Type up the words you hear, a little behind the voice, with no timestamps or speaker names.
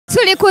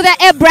Tuli ku the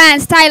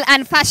A-Brand Style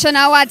and Fashion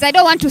Awards. I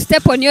don't want to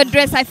step on your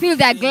dress. I feel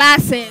they're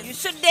glasses.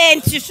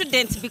 You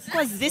shouldn't,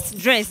 because this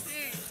dress,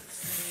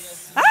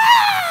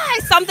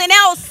 something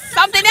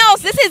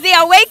else. This is the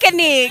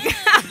awakening.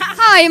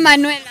 How are you,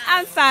 Manuela?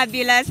 I'm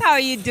fabulous. How are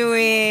you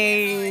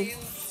doing?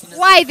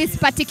 Why this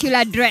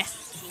particular dress?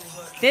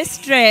 This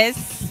dress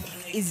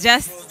is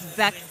just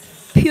the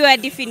pure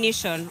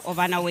definition of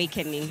an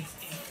awakening.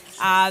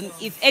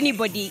 If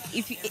anybody,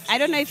 I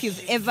don't know if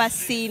you've ever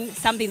seen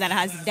something that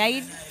has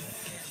died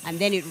and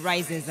then it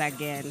rises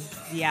again.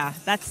 Yeah,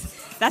 that's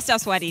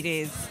just what it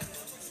is.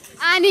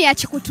 Ani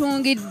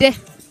yachikutungidde.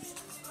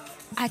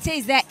 Ate,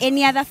 is there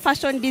any other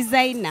fashion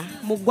designer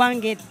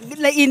mugwange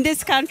in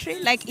this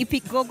country, like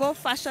Ipigogo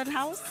Fashion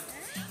House,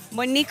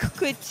 Monique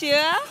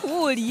Couture?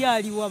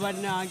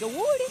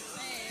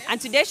 And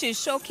today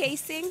she's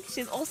showcasing.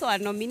 She's also a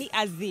nominee,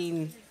 as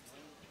in.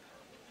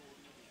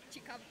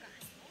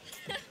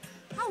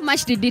 How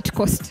much did it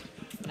cost?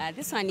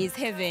 This one is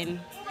heaven.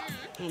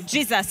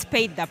 Jesus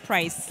paid the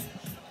price.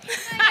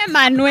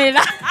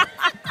 Manuela.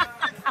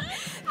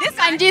 This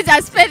one,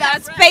 Jesus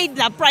paid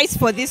the price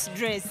for this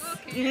dress.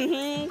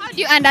 Okay. How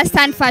do you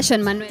understand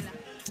fashion, Manuela?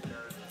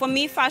 For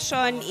me,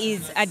 fashion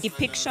is a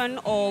depiction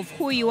of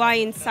who you are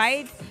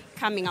inside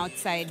coming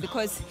outside.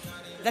 Because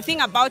the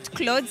thing about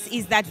clothes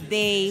is that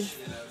they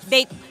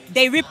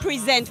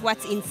represent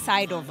what's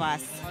inside of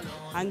us.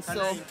 And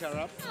so,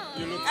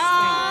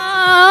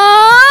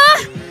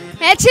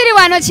 Echiri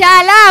wano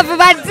cha love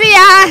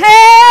bazia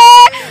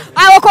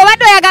awo ko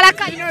bado yagala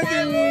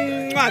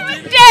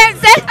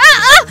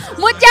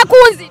mujja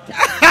kunzita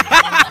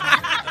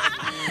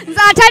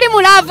nza atali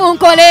mulavu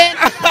nkole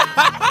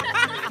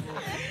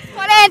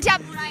ntya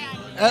Brian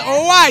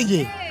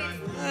owaye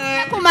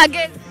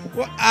kumagezi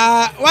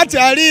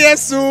watali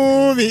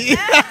esuubi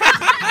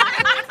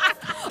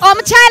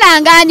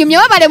omukyala nganyumye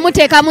wabale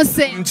muteeka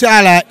muse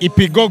mukyala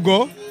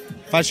Ipigogo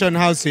Fashion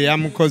House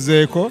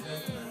yamukozeeko.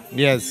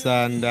 Yes,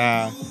 and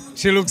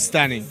she looks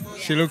stunning.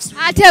 She looks.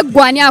 Ate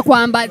gwani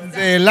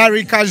akwambaza.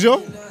 Larry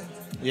Casual.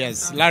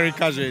 Yes, Larry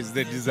Casual is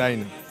the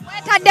designer.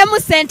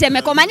 Wetaddemu sente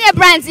mekomanye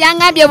brands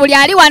yangambye buli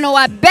ali wano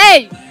wa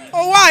bay.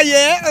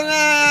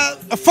 Owaye,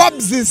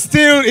 Forbes is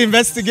still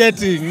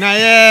investigating.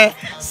 Naye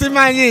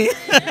simanyi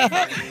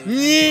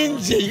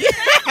nyingi.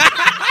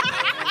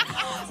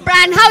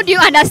 Brian, how do you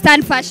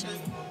understand fashion?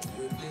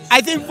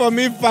 I think for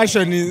me,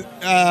 fashion is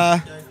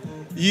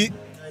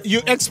you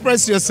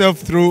express yourself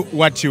through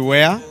what you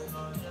wear.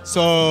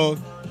 So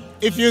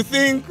if you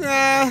think,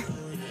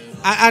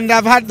 and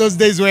I've had those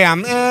days where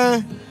I'm,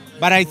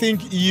 but I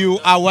think you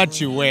are what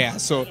you wear.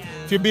 So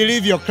if you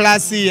believe you're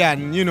classy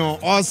and,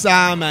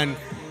 awesome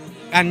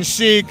and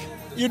chic,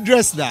 you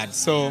dress that.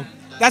 So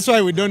that's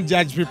why we don't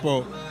judge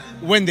people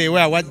when they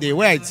wear what they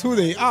wear. It's who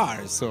they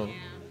are. So,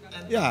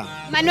 yeah.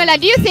 Manuela,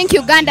 do you think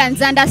Ugandans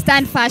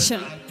understand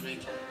fashion?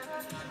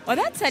 Well,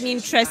 that's an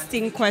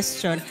interesting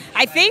question.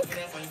 I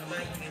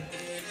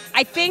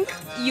think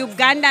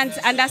Ugandans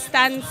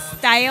understand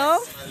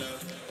style,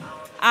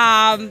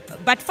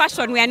 but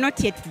fashion, we are not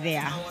yet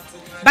there.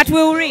 But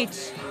we'll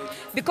reach.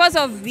 Because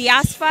of the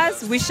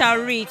ASFAs, we shall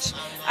reach.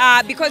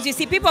 Because you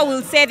see, people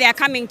will say they are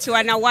coming to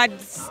an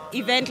awards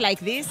event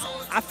like this,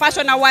 a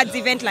fashion awards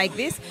event like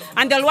this,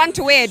 and they'll want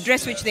to wear a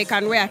dress which they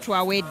can wear to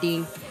a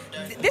wedding.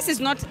 That's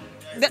not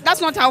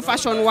how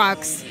fashion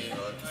works.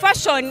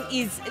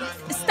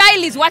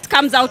 Style is what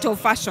comes out of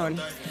fashion.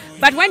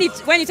 But when you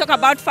talk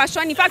about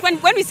fashion, in fact, when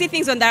we see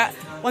things on the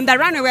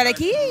runway, we're like,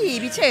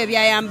 you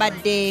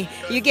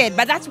get.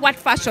 But that's what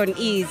fashion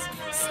is.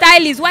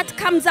 Style is what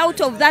comes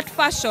out of that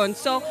fashion.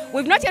 So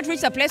we've not yet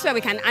reached a place where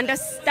we can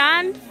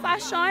understand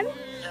fashion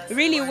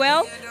really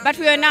well, but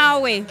we are on our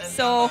way.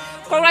 So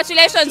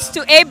congratulations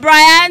to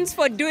A-Brand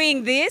for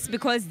doing this,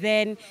 because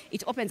then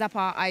it opens up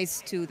our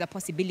eyes to the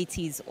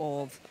possibilities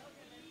of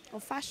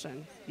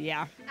fashion.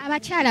 Yeah.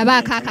 Abakyala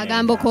baaka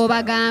akagambo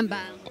k'obagamba.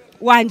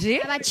 Wanji?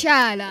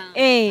 Abakyala.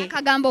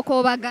 Akagambo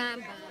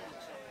k'obagamba.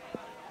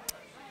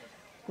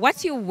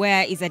 What you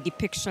wear is a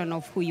depiction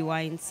of who you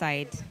are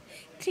inside.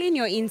 Clean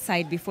your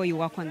inside before you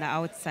walk on the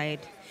outside.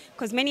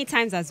 Because many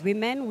times as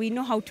women, we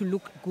know how to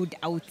look good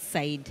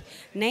outside.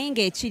 Nainge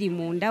echiri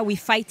munda, we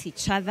fight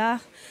each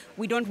other.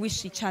 We don't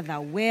wish each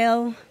other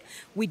well.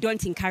 We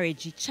don't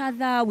encourage each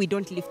other. We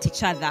don't lift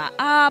each other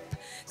up.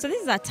 So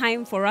this is a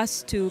time for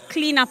us to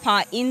clean up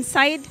our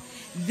inside.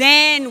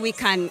 Then we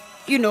can,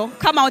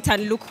 come out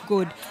and look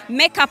good.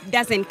 Makeup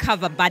doesn't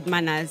cover bad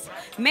manners.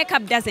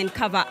 Makeup doesn't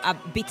cover a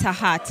bitter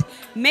heart.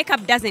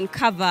 Makeup doesn't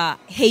cover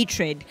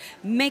hatred.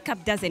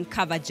 Makeup doesn't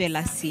cover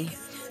jealousy.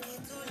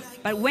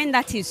 But when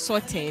that is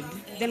sorted,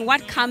 then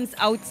what comes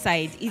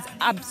outside is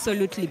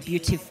absolutely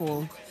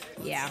beautiful.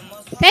 Yeah.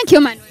 Thank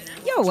you, man.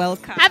 You're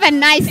welcome. Have a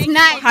nice night.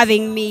 Thank you for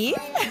having me.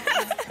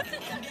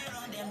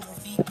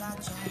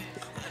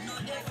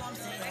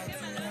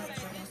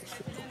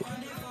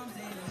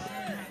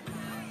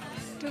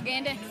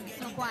 Tugende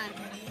nokwana.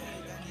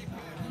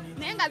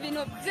 Nenga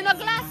zino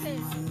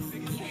glasses.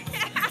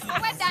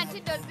 Weda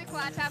ntido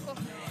zikwatako.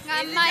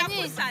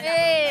 Ngamanyi.